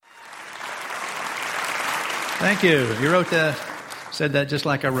Thank you. You wrote that, said that just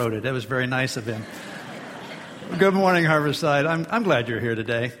like I wrote it. That was very nice of him. Good morning, Harborside. I'm glad you're here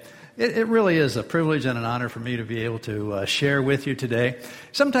today. It really is a privilege and an honor for me to be able to share with you today.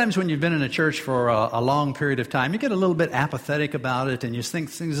 Sometimes when you've been in a church for a long period of time, you get a little bit apathetic about it and you think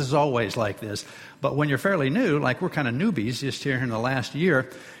things is always like this. But when you're fairly new, like we're kind of newbies just here in the last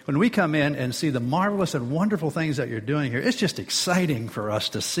year, when we come in and see the marvelous and wonderful things that you're doing here, it's just exciting for us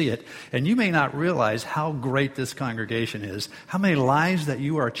to see it. And you may not realize how great this congregation is, how many lives that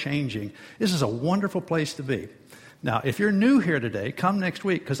you are changing. This is a wonderful place to be. Now, if you're new here today, come next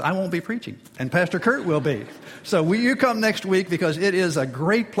week because I won't be preaching and Pastor Kurt will be. So you come next week because it is a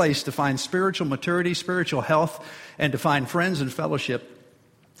great place to find spiritual maturity, spiritual health, and to find friends and fellowship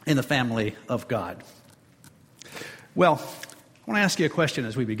in the family of God. Well, I want to ask you a question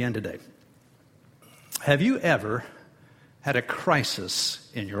as we begin today. Have you ever had a crisis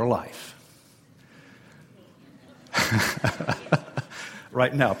in your life?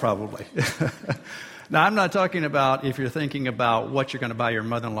 Right now, probably. Now, I'm not talking about if you're thinking about what you're going to buy your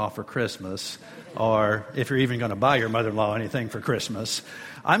mother-in-law for Christmas or if you're even going to buy your mother-in-law anything for Christmas.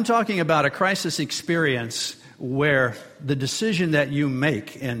 I'm talking about a crisis experience where the decision that you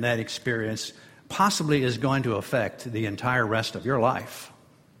make in that experience possibly is going to affect the entire rest of your life.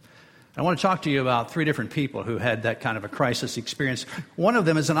 I want to talk to you about 3 different people who had that kind of a crisis experience. One of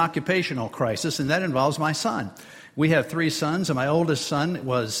them is an occupational crisis, and that involves my son. We have 3 sons, and my oldest son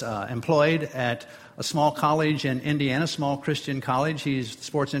was employed at a small college in Indiana, small Christian college. He's the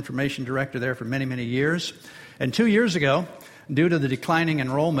sports information director there for many, many years. And 2 years ago, due to the declining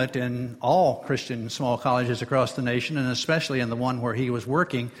enrollment in all Christian small colleges across the nation, and especially in the one where he was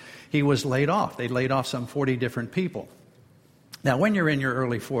working, he was laid off. They laid off some 40 different people. Now, when you're in your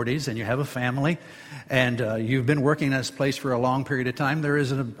early 40s and you have a family and you've been working at this place for a long period of time, there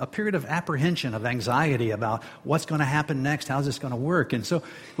is a period of apprehension, of anxiety about what's going to happen next, how's this going to work. And so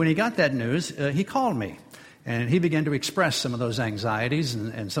when he got that news, he called me. And he began to express some of those anxieties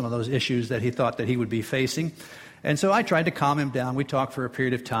and some of those issues that he thought that he would be facing. And so I tried to calm him down. We talked for a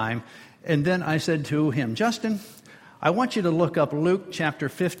period of time. And then I said to him, Justin, I want you to look up Luke chapter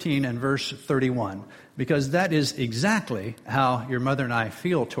 15 and verse 31, because that is exactly how your mother and I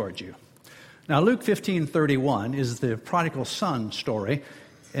feel towards you. Now, Luke 15:31 is the prodigal son story,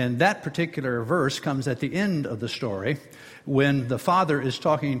 and that particular verse comes at the end of the story when the father is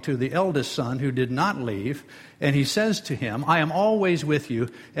talking to the eldest son who did not leave, and he says to him, I am always with you,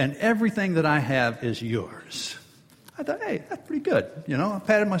 and everything that I have is yours. I thought, hey, that's pretty good. You know, I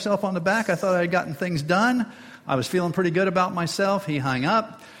patted myself on the back. I thought I had gotten things done. I was feeling pretty good about myself. He hung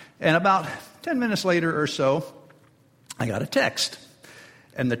up. And about 10 minutes later or so, I got a text.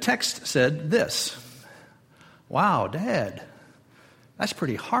 And the text said this. Wow, Dad, that's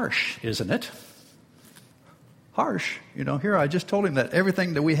pretty harsh, isn't it? Harsh. You know, here I just told him that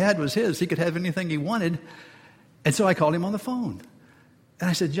everything that we had was his. He could have anything he wanted. And so I called him on the phone. And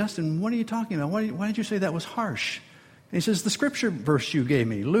I said, Justin, what are you talking about? Why did you say that was harsh? And he says, the scripture verse you gave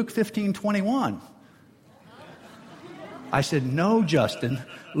me, Luke 15:21. I said, no, Justin,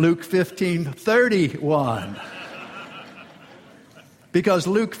 Luke 15:31. Because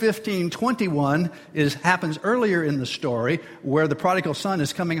Luke 15:21 happens earlier in the story where the prodigal son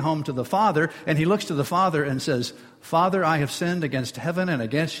is coming home to the father, and he looks to the father and says, Father, I have sinned against heaven and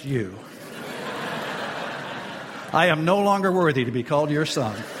against you. I am no longer worthy to be called your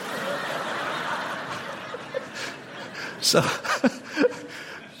son.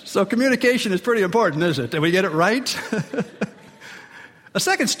 So communication is pretty important, isn't it? Did we get it right? A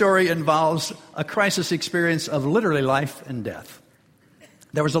second story involves a crisis experience of literally life and death.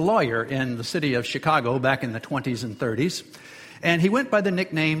 There was a lawyer in the city of Chicago back in the 20s and 30s, and he went by the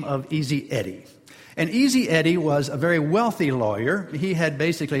nickname of Easy Eddie. And Easy Eddie was a very wealthy lawyer. He had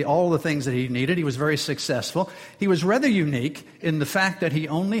basically all the things that he needed. He was very successful. He was rather unique in the fact that he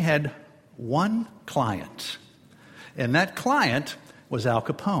only had one client. And that client was Al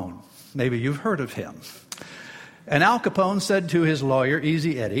Capone. Maybe you've heard of him. And Al Capone said to his lawyer,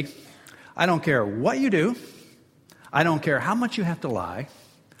 Easy Eddie, I don't care what you do. I don't care how much you have to lie.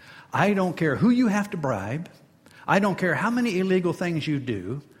 I don't care who you have to bribe. I don't care how many illegal things you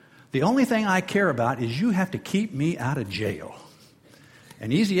do. The only thing I care about is you have to keep me out of jail.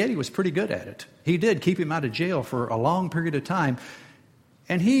 And Easy Eddie was pretty good at it. He did keep him out of jail for a long period of time.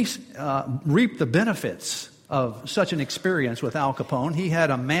 And he reaped the benefits of such an experience with Al Capone. He had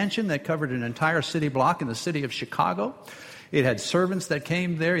a mansion that covered an entire city block in the city of Chicago. It had servants that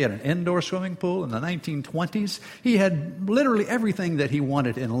came there. He had an indoor swimming pool in the 1920s. He had literally everything that he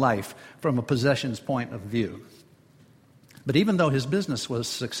wanted in life from a possessions point of view. But even though his business was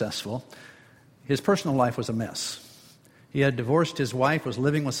successful, his personal life was a mess. He had divorced his wife, was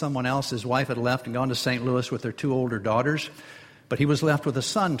living with someone else. His wife had left and gone to St. Louis with their 2 older daughters, but he was left with a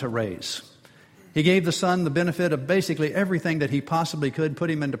son to raise. He gave the son the benefit of basically everything that he possibly could, put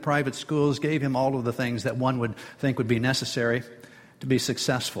him into private schools, gave him all of the things that one would think would be necessary to be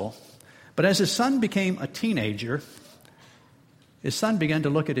successful. But as his son became a teenager, his son began to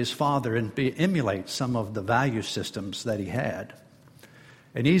look at his father and emulate some of the value systems that he had.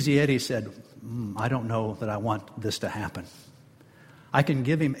 And Easy Eddie said, I don't know that I want this to happen. I can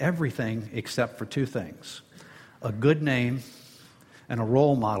give him everything except for 2 things: a good name and a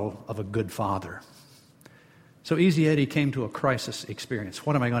role model of a good father. So Easy Eddie came to a crisis experience.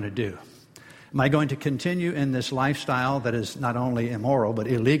 What am I going to do? Am I going to continue in this lifestyle that is not only immoral but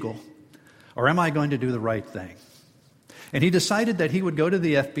illegal? Or am I going to do the right thing? And he decided that he would go to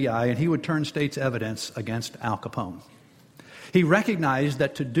the FBI and he would turn state's evidence against Al Capone. He recognized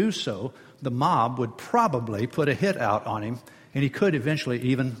that to do so, the mob would probably put a hit out on him, and he could eventually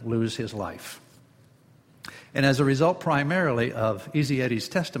even lose his life. And as a result primarily of Easy Eddie's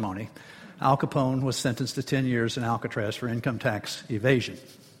testimony, Al Capone was sentenced to 10 years in Alcatraz for income tax evasion.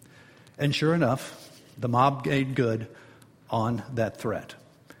 And sure enough, the mob made good on that threat.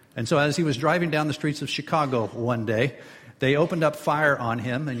 And so as he was driving down the streets of Chicago one day, they opened up fire on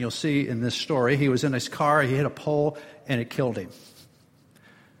him, and you'll see in this story, he was in his car, he hit a pole, and it killed him.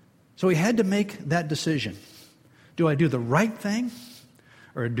 So he had to make that decision. Do I do the right thing,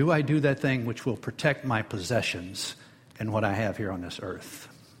 or do I do that thing which will protect my possessions and what I have here on this earth?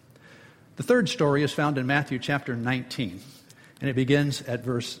 The third story is found in Matthew chapter 19, and it begins at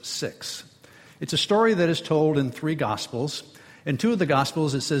verse 6. It's a story that is told in 3 Gospels. In 2 of the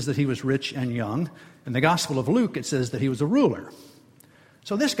Gospels, it says that he was rich and young. In the Gospel of Luke, it says that he was a ruler.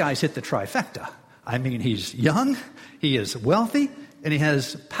 So this guy's hit the trifecta. I mean, he's young, he is wealthy, and he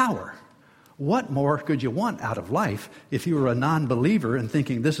has power. What more could you want out of life if you were a non-believer and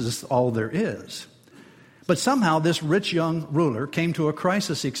thinking this is all there is? But somehow this rich young ruler came to a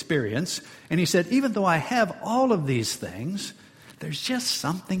crisis experience, and he said, even though I have all of these things, there's just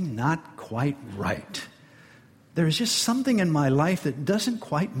something not quite right. There's just something in my life that doesn't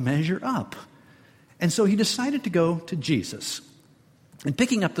quite measure up. And so he decided to go to Jesus. And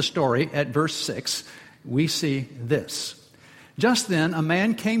picking up the story at verse 6, we see this. Just then, a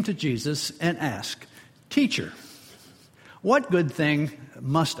man came to Jesus and asked, "Teacher, what good thing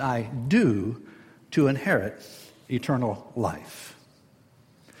must I do to inherit eternal life?"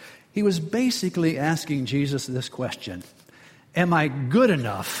 He was basically asking Jesus this question: am I good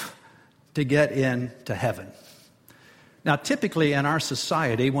enough to get into heaven? Now, typically in our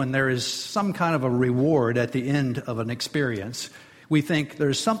society, when there is some kind of a reward at the end of an experience, we think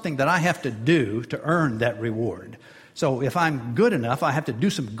there's something that I have to do to earn that reward. So if I'm good enough, I have to do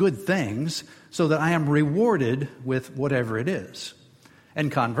some good things so that I am rewarded with whatever it is.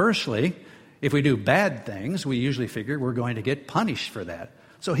 And conversely, if we do bad things, we usually figure we're going to get punished for that.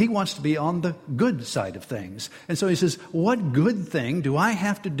 So he wants to be on the good side of things. And so he says, what good thing do I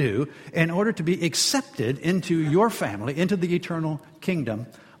have to do in order to be accepted into your family, into the eternal kingdom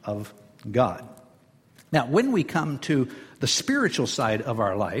of God? Now, when we come to the spiritual side of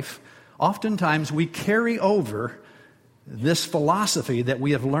our life, oftentimes we carry over this philosophy that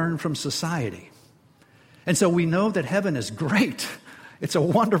we have learned from society. And so we know that heaven is great. It's a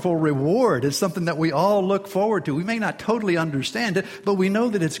wonderful reward. It's something that we all look forward to. We may not totally understand it, but we know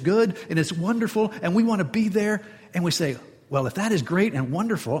that it's good and it's wonderful and we want to be there. And we say, well, if that is great and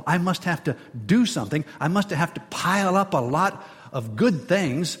wonderful, I must have to do something. I must have to pile up a lot of good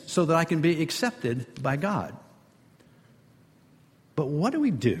things so that I can be accepted by God. But what do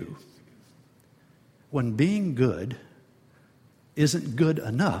we do when being good isn't good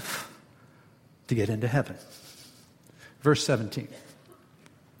enough to get into heaven? Verse 17.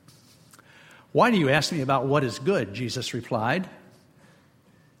 "Why do you ask me about what is good?" Jesus replied.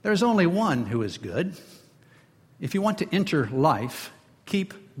 "There's only one who is good. If you want to enter life,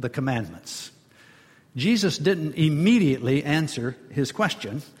 keep the commandments." Jesus didn't immediately answer his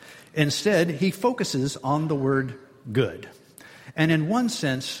question. Instead, he focuses on the word good. And in one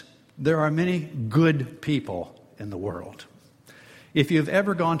sense, there are many good people in the world. If you've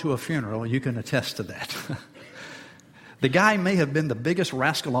ever gone to a funeral, you can attest to that. The guy may have been the biggest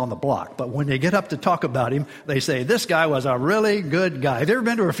rascal on the block, but when they get up to talk about him, they say, this guy was a really good guy. Have you ever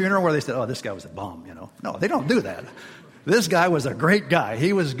been to a funeral where they said, oh, this guy was a bum, you know? No, they don't do that. This guy was a great guy.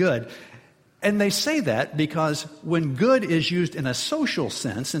 He was good. And they say that because when good is used in a social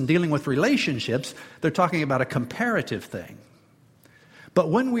sense in dealing with relationships, they're talking about a comparative thing. But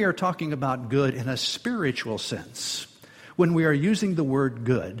when we are talking about good in a spiritual sense, when we are using the word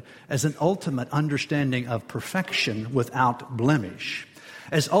good as an ultimate understanding of perfection without blemish.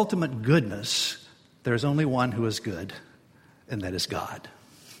 As ultimate goodness, there is only one who is good, and that is God.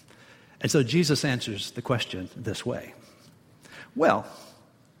 And so Jesus answers the question this way. Well,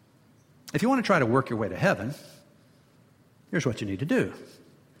 if you want to try to work your way to heaven, here's what you need to do.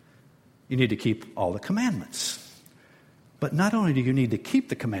 You need to keep all the commandments. But not only do you need to keep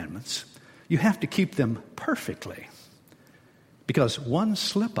the commandments, you have to keep them perfectly. Because one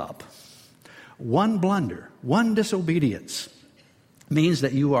slip up, one blunder, one disobedience means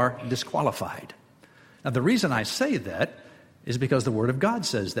that you are disqualified. Now, the reason I say that is because the Word of God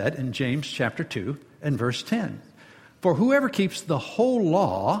says that in James chapter 2 and verse 10. For whoever keeps the whole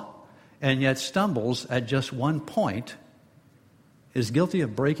law and yet stumbles at just one point is guilty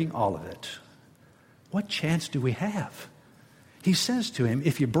of breaking all of it. What chance do we have? He says to him,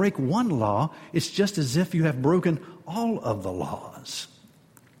 if you break one law, it's just as if you have broken all of the laws.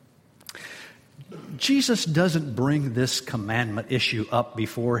 Jesus doesn't bring this commandment issue up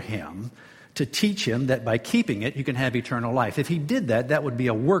before him to teach him that by keeping it, you can have eternal life. If he did that, that would be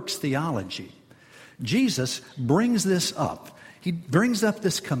a works theology. Jesus brings this up. He brings up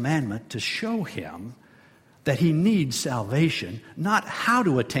this commandment to show him that he needs salvation, not how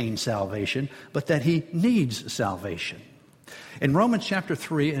to attain salvation, but that he needs salvation. In Romans chapter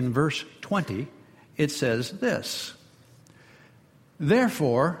 3 and verse 20, it says this,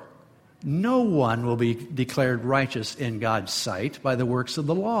 therefore, no one will be declared righteous in God's sight by the works of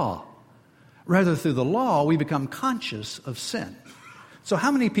the law. Rather, through the law, we become conscious of sin. So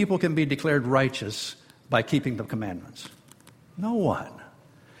how many people can be declared righteous by keeping the commandments? No one.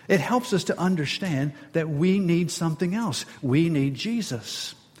 It helps us to understand that we need something else. We need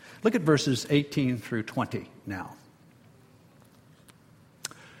Jesus. Look at verses 18 through 20 now.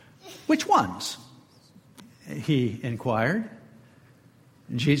 Which ones? He inquired.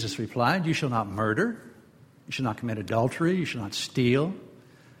 Jesus replied, you shall not murder. You shall not commit adultery. You shall not steal.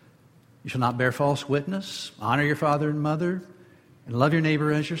 You shall not bear false witness. Honor your father and mother. And love your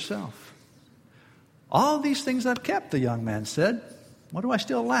neighbor as yourself. All these things I've kept, the young man said. What do I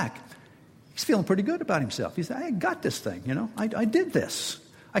still lack? He's feeling pretty good about himself. He said, I got this thing, I did this.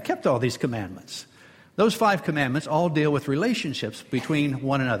 I kept all these commandments. Those 5 commandments all deal with relationships between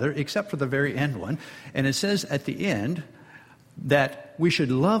one another, except for the very end one. And it says at the end that we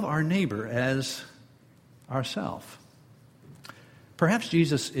should love our neighbor as ourselves. Perhaps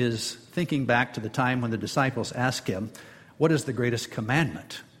Jesus is thinking back to the time when the disciples asked him, what is the greatest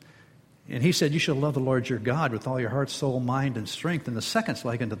commandment? And he said, you shall love the Lord your God with all your heart, soul, mind, and strength. And the second's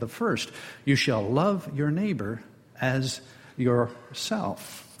like unto the first. You shall love your neighbor as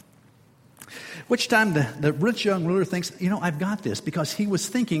yourself. Which time the rich young ruler thinks, I've got this, because he was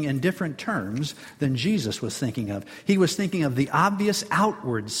thinking in different terms than Jesus was thinking of. He was thinking of the obvious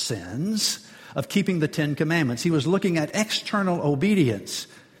outward sins of keeping the 10 commandments. He was looking at external obedience.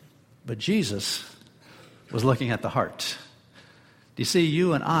 But Jesus was looking at the heart. Do you see,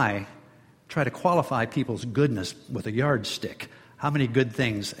 you and I try to qualify people's goodness with a yardstick. How many good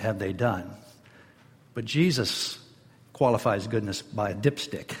things have they done? But Jesus qualifies goodness by a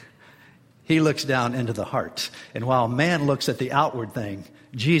dipstick. He looks down into the heart. And while man looks at the outward thing,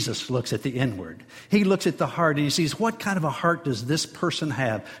 Jesus looks at the inward. He looks at the heart and he sees, what kind of a heart does this person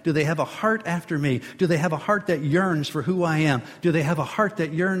have? Do they have a heart after me? Do they have a heart that yearns for who I am? Do they have a heart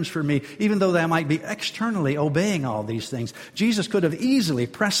that yearns for me, even though they might be externally obeying all these things? Jesus could have easily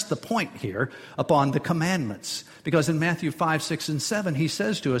pressed the point here upon the commandments. Because in Matthew 5, 6, and 7, he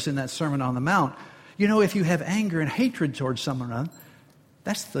says to us in that Sermon on the Mount, if you have anger and hatred towards someone,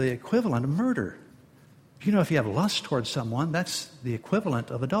 that's the equivalent of murder. If you have lust towards someone, that's the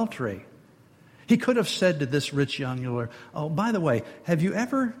equivalent of adultery. He could have said to this rich young ruler, oh, by the way, have you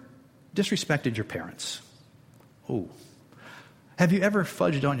ever disrespected your parents? Oh. Have you ever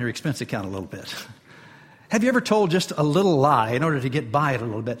fudged on your expense account a little bit? Have you ever told just a little lie in order to get by it a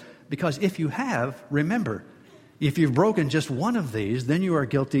little bit? Because if you have, remember, if you've broken just one of these, then you are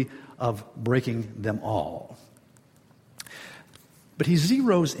guilty of breaking them all. But he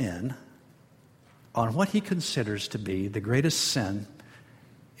zeroes in on what he considers to be the greatest sin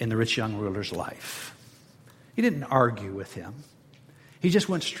in the rich young ruler's life. He didn't argue with him. He just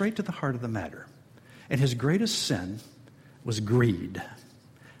went straight to the heart of the matter. And his greatest sin was greed,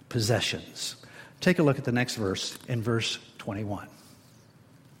 possessions. Take a look at the next verse in verse 21.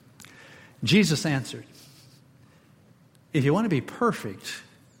 Jesus answered, if you want to be perfect,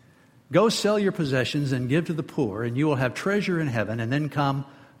 go sell your possessions and give to the poor, and you will have treasure in heaven, and then come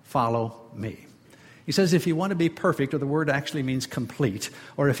follow me. He says, if you want to be perfect, or the word actually means complete,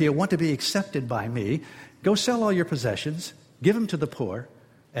 or if you want to be accepted by me, go sell all your possessions, give them to the poor,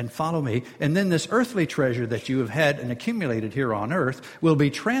 and follow me. And then this earthly treasure that you have had and accumulated here on earth will be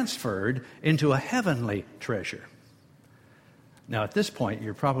transferred into a heavenly treasure. Now, at this point,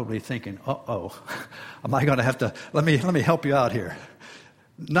 you're probably thinking, am I going to have to, let me help you out here.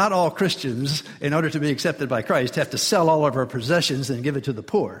 Not all Christians, in order to be accepted by Christ, have to sell all of our possessions and give it to the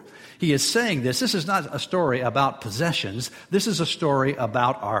poor. He is saying this. This is not a story about possessions. This is a story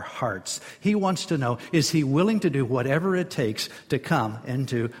about our hearts. He wants to know, is he willing to do whatever it takes to come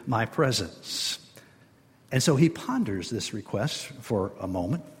into my presence? And so he ponders this request for a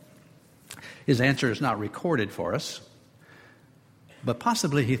moment. His answer is not recorded for us, but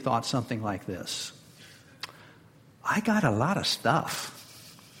possibly he thought something like this. I got a lot of stuff.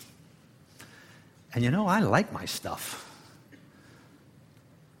 And I like my stuff.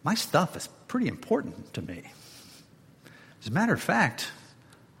 My stuff is pretty important to me. As a matter of fact,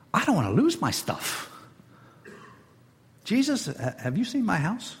 I don't want to lose my stuff. Jesus, have you seen my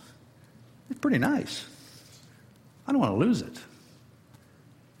house? It's pretty nice. I don't want to lose it.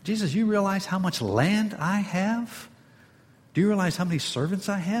 Jesus, you realize how much land I have? Do you realize how many servants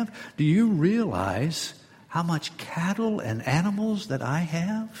I have? Do you realize how much cattle and animals that I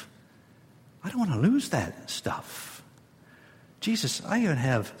have? I don't want to lose that stuff. Jesus, I even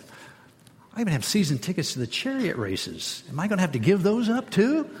have season tickets to the chariot races. Am I going to have to give those up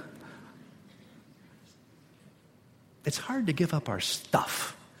too? It's hard to give up our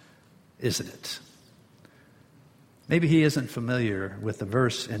stuff, isn't it? Maybe he isn't familiar with the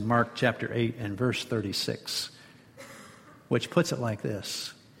verse in Mark chapter 8 and verse 36, which puts it like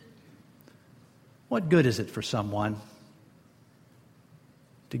this. What good is it for someone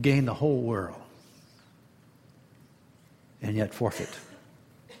to gain the whole world and yet forfeit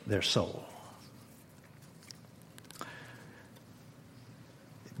their soul?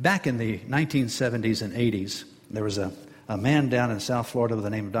 Back in the 1970s and 80s, there was a man down in South Florida with the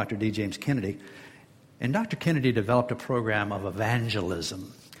name of Dr. D. James Kennedy. And Dr. Kennedy developed a program of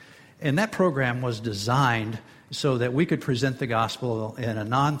evangelism. And that program was designed so that we could present the gospel in a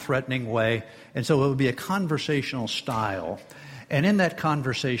non-threatening way. And so it would be a conversational style. And in that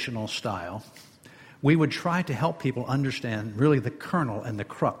conversational style, we would try to help people understand really the kernel and the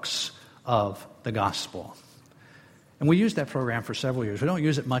crux of the gospel. And we used that program for several years. We don't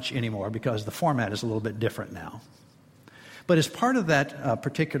use it much anymore because the format is a little bit different now. But as part of that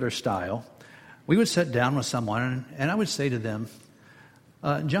particular style, we would sit down with someone and I would say to them,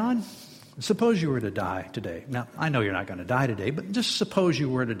 John, suppose you were to die today. Now, I know you're not going to die today, but just suppose you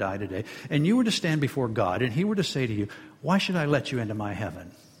were to die today and you were to stand before God and he were to say to you, why should I let you into my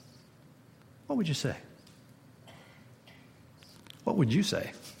heaven? What would you say? What would you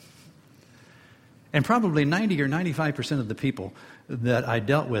say? And probably 90 or 95% of the people that I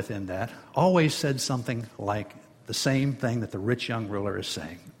dealt with in that always said something like the same thing that the rich young ruler is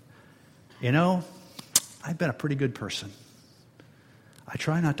saying. I've been a pretty good person. I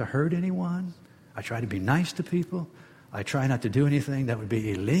try not to hurt anyone. I try to be nice to people. I try not to do anything that would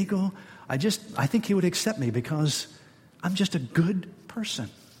be illegal. I think he would accept me because I'm just a good person.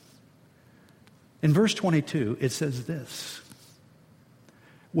 In verse 22, it says this.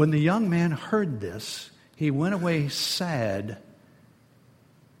 When the young man heard this, he went away sad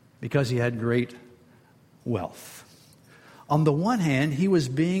because he had great wealth. On the one hand, he was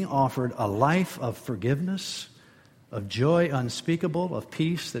being offered a life of forgiveness, of joy unspeakable, of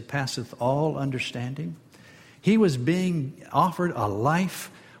peace that passeth all understanding. He was being offered a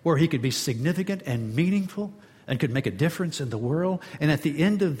life where he could be significant and meaningful and could make a difference in the world. And at the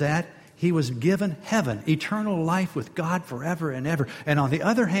end of that, he was given heaven, eternal life with God forever and ever. And on the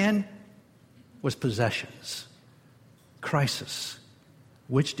other hand was possessions. Crisis.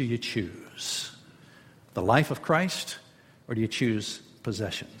 Which do you choose? The life of Christ, or do you choose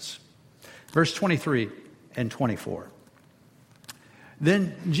possessions? Verse 23 and 24.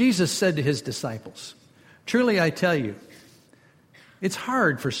 Then Jesus said to his disciples, truly I tell you, it's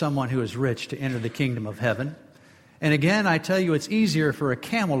hard for someone who is rich to enter the kingdom of heaven. And again, I tell you, it's easier for a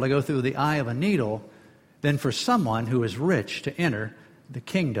camel to go through the eye of a needle than for someone who is rich to enter the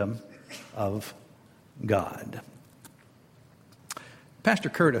kingdom of God. Pastor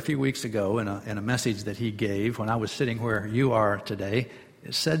Kurt, a few weeks ago, in a message that he gave when I was sitting where you are today,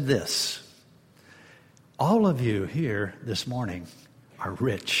 said this. All of you here this morning are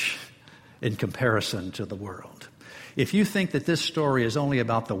rich in comparison to the world. If you think that this story is only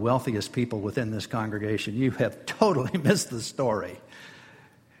about the wealthiest people within this congregation, you have totally missed the story.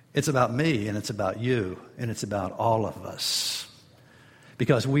 It's about me, and it's about you, and it's about all of us.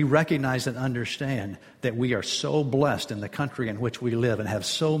 because we recognize and understand that we are so blessed in the country in which we live and have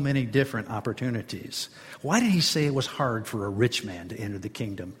so many different opportunities. Why did he say it was hard for a rich man to enter the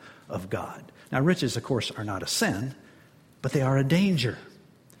kingdom of God? Now, riches, of course, are not a sin, but they are a danger.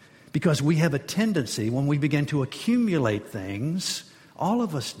 Because we have a tendency, when we begin to accumulate things, all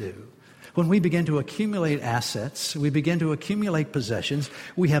of us do. When we begin to accumulate assets, we begin to accumulate possessions,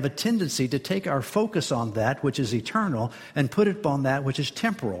 we have a tendency to take our focus on that which is eternal and put it on that which is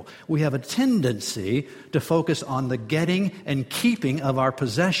temporal. We have a tendency to focus on the getting and keeping of our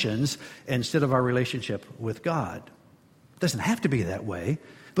possessions instead of our relationship with God. It doesn't have to be that way,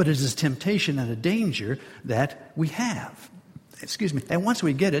 but it is a temptation and a danger that we have. And once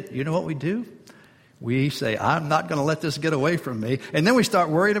we get it, you know what we do? We say, I'm not going to let this get away from me. And then we start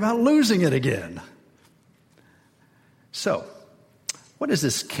worrying about losing it again. So, what is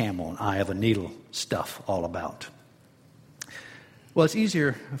this camel and eye of a needle stuff all about? Well, it's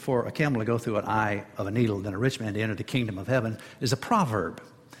easier for a camel to go through an eye of a needle than a rich man to enter the kingdom of heaven is a proverb.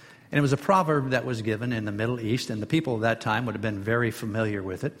 And it was a proverb that was given in the Middle East, and the people of that time would have been very familiar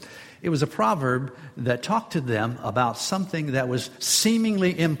with it. It was a proverb that talked to them about something that was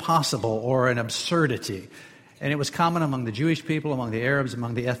seemingly impossible or an absurdity. And it was common among the Jewish people, among the Arabs,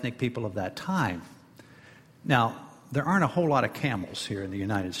 among the ethnic people of that time. Now, there aren't a whole lot of camels here in the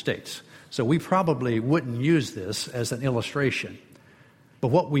United States, so we probably wouldn't use this as an illustration. But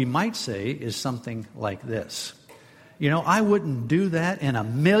what we might say is something like this. You know, I wouldn't do that in a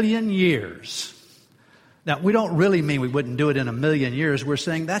million years. Now, we don't really mean we wouldn't do it in a million years. We're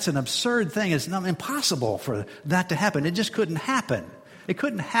saying that's an absurd thing. It's not impossible for that to happen. It just couldn't happen. It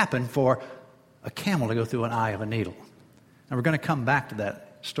couldn't happen for a camel to go through an eye of a needle. And we're going to come back to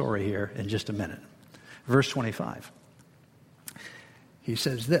that story here in just a minute. Verse 25. He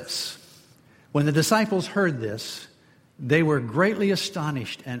says this. When the disciples heard this, they were greatly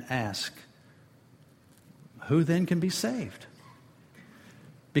astonished and asked, who then can be saved?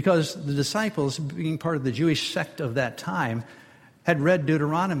 Because the disciples, being part of the Jewish sect of that time, had read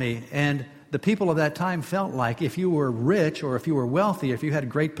Deuteronomy, and the people of that time felt like if you were rich or if you were wealthy, if you had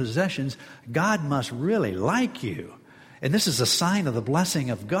great possessions, God must really like you. And this is a sign of the blessing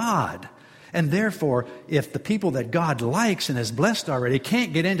of God. And therefore, if the people that God likes and has blessed already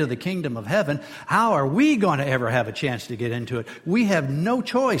can't get into the kingdom of heaven, how are we going to ever have a chance to get into it? We have no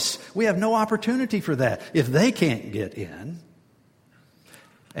choice. We have no opportunity for that if they can't get in.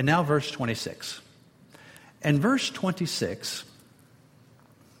 And now verse 26. And verse 26,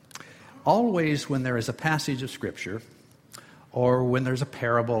 always when there is a passage of Scripture, or when there's a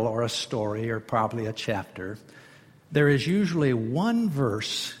parable or a story or probably a chapter, there is usually one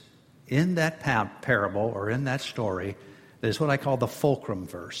verse in that parable or in that story that is what I call the fulcrum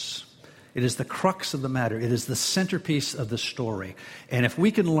verse. It is the crux of the matter. It is the centerpiece of the story. And if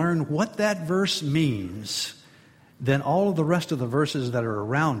we can learn what that verse means, then all of the rest of the verses that are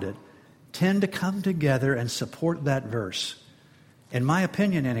around it tend to come together and support that verse. In my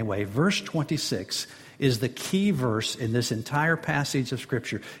opinion anyway, verse 26 is the key verse in this entire passage of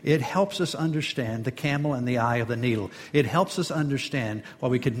Scripture. It helps us understand the camel and the eye of the needle. It helps us understand why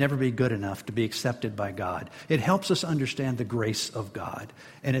we could never be good enough to be accepted by God. It helps us understand the grace of God.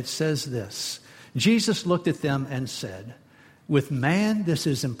 And it says this, Jesus looked at them and said, with man this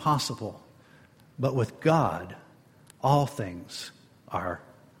is impossible, but with God all things are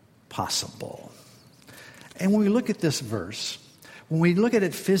possible. And when we look at this verse, when we look at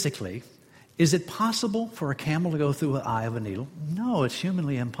it physically, is it possible for a camel to go through the eye of a needle? No, it's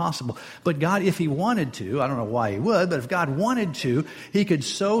humanly impossible. But God, if He wanted to, I don't know why He would, but if God wanted to, He could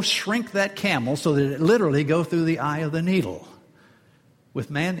so shrink that camel so that it literally go through the eye of the needle. With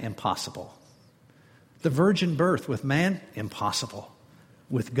man, impossible. The virgin birth, with man, impossible.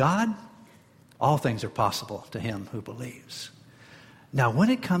 With God, all things are possible to him who believes. Now, when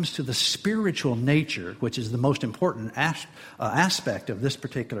it comes to the spiritual nature, which is the most important aspect of this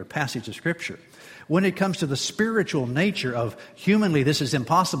particular passage of Scripture, when it comes to the spiritual nature of humanly this is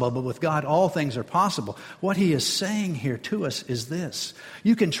impossible, but with God all things are possible, what He is saying here to us is this.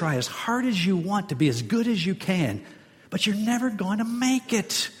 You can try as hard as you want to be as good as you can, but you're never going to make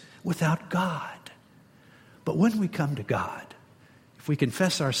it without God. But when we come to God, if we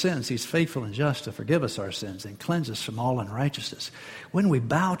confess our sins, He's faithful and just to forgive us our sins and cleanse us from all unrighteousness. When we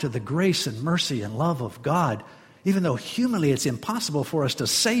bow to the grace and mercy and love of God, even though humanly it's impossible for us to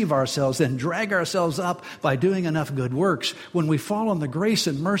save ourselves and drag ourselves up by doing enough good works, when we fall on the grace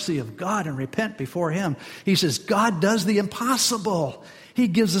and mercy of God and repent before Him, He says, God does the impossible. He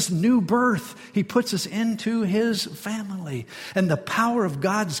gives us new birth. He puts us into His family. And the power of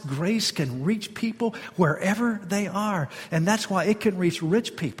God's grace can reach people wherever they are. And that's why it can reach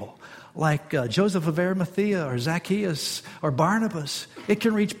rich people like Joseph of Arimathea or Zacchaeus or Barnabas. It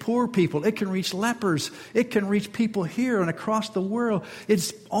can reach poor people. It can reach lepers. It can reach people here and across the world.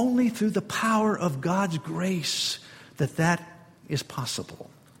 It's only through the power of God's grace that is possible.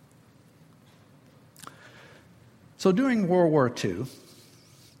 So during World War II,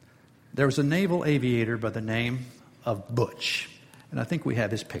 there was a naval aviator by the name of Butch. And I think we have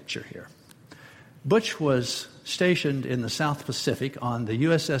his picture here. Butch was stationed in the South Pacific on the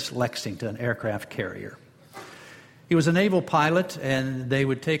USS Lexington aircraft carrier. He was a naval pilot, and they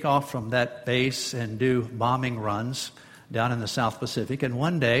would take off from that base and do bombing runs down in the South Pacific. And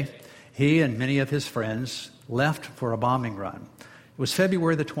one day, he and many of his friends left for a bombing run. It was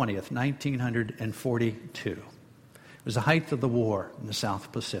February the 20th, 1942. It was the height of the war in the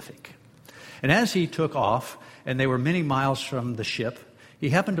South Pacific. And as he took off, and they were many miles from the ship, he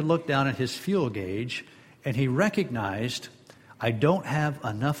happened to look down at his fuel gauge, and he recognized, I don't have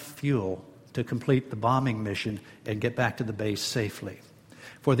enough fuel to complete the bombing mission and get back to the base safely.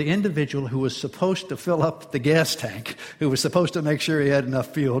 For the individual who was supposed to fill up the gas tank, who was supposed to make sure he had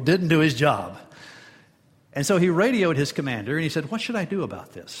enough fuel, didn't do his job. And so he radioed his commander, and he said, what should I do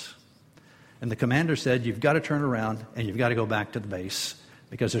about this? And the commander said, you've got to turn around, and you've got to go back to the base,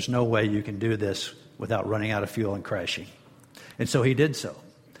 because there's no way you can do this without running out of fuel and crashing. And so he did so.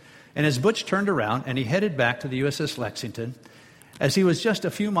 And as Butch turned around and he headed back to the USS Lexington, as he was just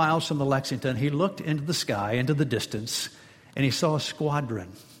a few miles from the Lexington, he looked into the sky, into the distance, and he saw a squadron.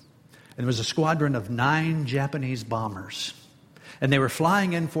 And there was a squadron of 9 Japanese bombers. And they were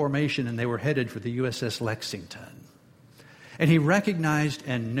flying in formation, and they were headed for the USS Lexington. And he recognized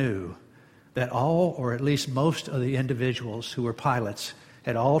and knew that all, or at least most of the individuals who were pilots,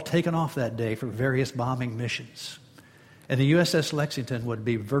 had all taken off that day for various bombing missions. And the USS Lexington would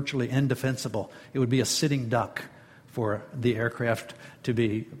be virtually indefensible. It would be a sitting duck for the aircraft to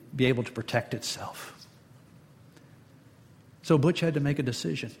be able to protect itself. So Butch had to make a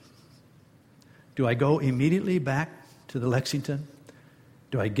decision. Do I go immediately back to the Lexington?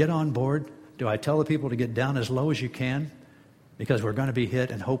 Do I get on board? Do I tell the people to get down as low as you can because we're going to be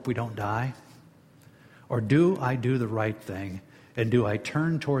hit and hope we don't die? Or do I do the right thing, and do I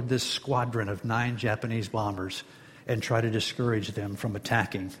turn toward this squadron of 9 Japanese bombers and try to discourage them from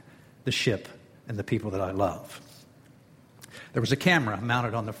attacking the ship and the people that I love? There was a camera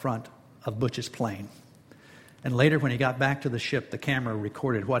mounted on the front of Butch's plane. And later, when he got back to the ship, the camera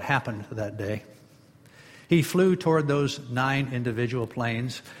recorded what happened that day. He flew toward those 9 individual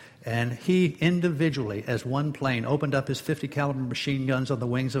planes, and he individually, as one plane, opened up his .50 caliber machine guns on the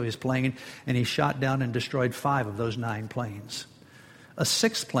wings of his plane, and he shot down and destroyed 5 of those 9 planes. A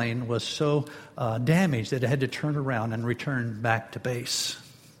 6th plane was so damaged that it had to turn around and return back to base.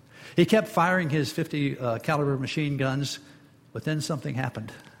 He kept firing his .50 caliber machine guns, but then something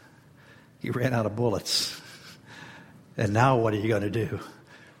happened. He ran out of bullets. And now what are you going to do?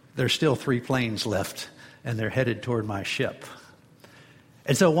 There's still 3 planes left, and they're headed toward my ship.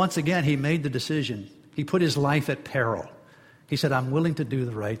 And so once again, he made the decision. He put his life at peril. He said, I'm willing to do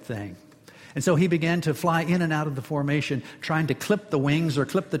the right thing. And so he began to fly in and out of the formation, trying to clip the wings or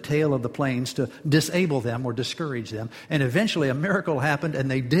clip the tail of the planes to disable them or discourage them. And eventually a miracle happened,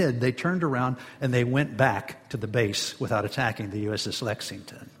 and they did. They turned around and they went back to the base without attacking the USS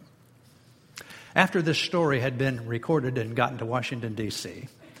Lexington. After this story had been recorded and gotten to Washington, D.C.,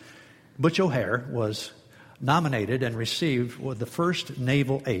 Butch O'Hare was nominated and received the first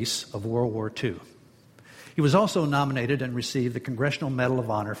naval ace of World War II. He was also nominated and received the Congressional Medal of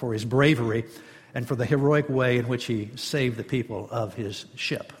Honor for his bravery and for the heroic way in which he saved the people of his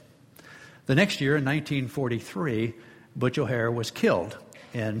ship. The next year, in 1943, Butch O'Hare was killed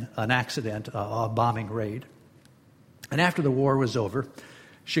in an accident, a bombing raid. And after the war was over,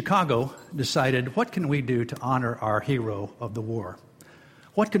 Chicago decided, what can we do to honor our hero of the war?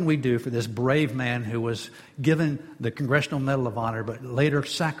 What can we do for this brave man who was given the Congressional Medal of Honor but later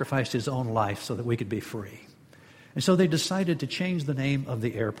sacrificed his own life so that we could be free? And so they decided to change the name of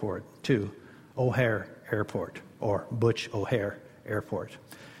the airport to O'Hare Airport, or Butch O'Hare Airport.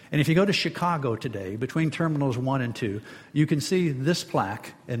 And if you go to Chicago today, between Terminals 1 and 2, you can see this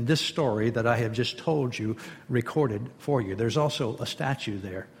plaque and this story that I have just told you recorded for you. There's also a statue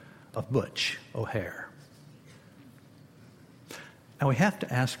there of Butch O'Hare. Now we have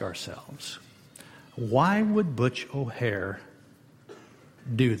to ask ourselves, why would Butch O'Hare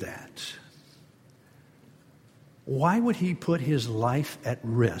do that? Why would he put his life at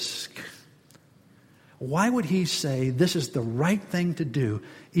risk? Why would he say this is the right thing to do,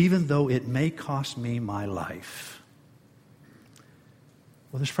 even though it may cost me my life?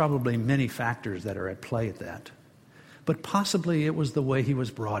 Well, there's probably many factors that are at play at that. But possibly it was the way he was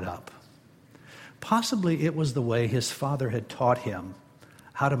brought up. Possibly it was the way his father had taught him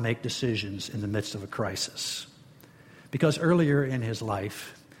how to make decisions in the midst of a crisis. Because earlier in his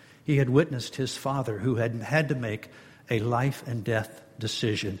life, he had witnessed his father who had to make a life and death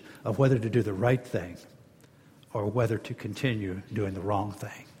decision of whether to do the right thing or whether to continue doing the wrong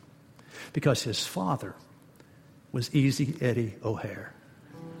thing. Because his father was Easy Eddie O'Hare,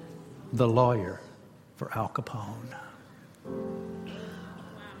 the lawyer for Al Capone.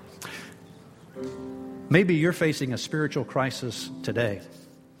 Maybe you're facing a spiritual crisis today,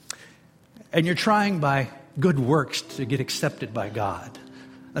 and you're trying by good works to get accepted by God.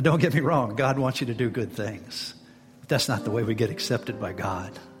 Now, don't get me wrong. God wants you to do good things. But that's not the way we get accepted by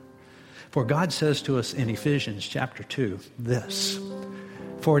God. For God says to us in Ephesians chapter 2 this,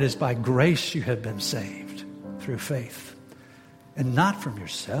 "For it is by grace you have been saved through faith, and not from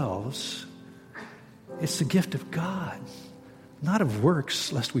yourselves. It's the gift of God, not of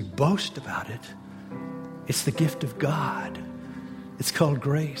works, lest we boast about it." It's the gift of God. It's called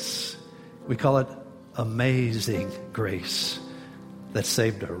grace. We call it amazing grace that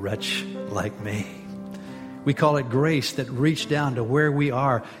saved a wretch like me. We call it grace that reached down to where we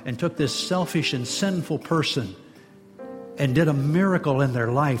are and took this selfish and sinful person and did a miracle in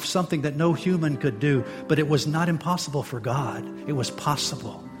their life, something that no human could do, but it was not impossible for God. It was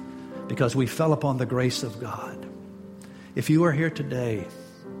possible because we fell upon the grace of God. If you are here today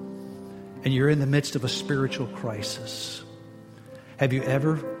and you're in the midst of a spiritual crisis, have you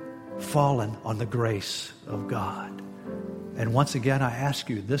ever fallen on the grace of God? And once again, I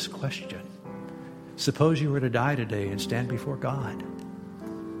ask you this question. Suppose you were to die today and stand before God,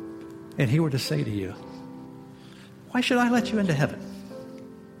 and he were to say to you, "Why should I let you into heaven?"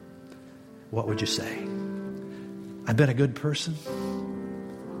 What would you say? "I've been a good person,"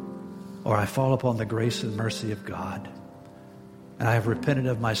 or "I fall upon the grace and mercy of God, and I have repented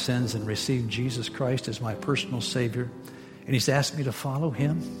of my sins and received Jesus Christ as my personal Savior, and he's asked me to follow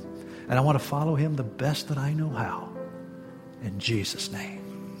him, and I want to follow him the best that I know how. In Jesus'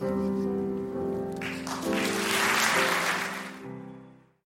 name."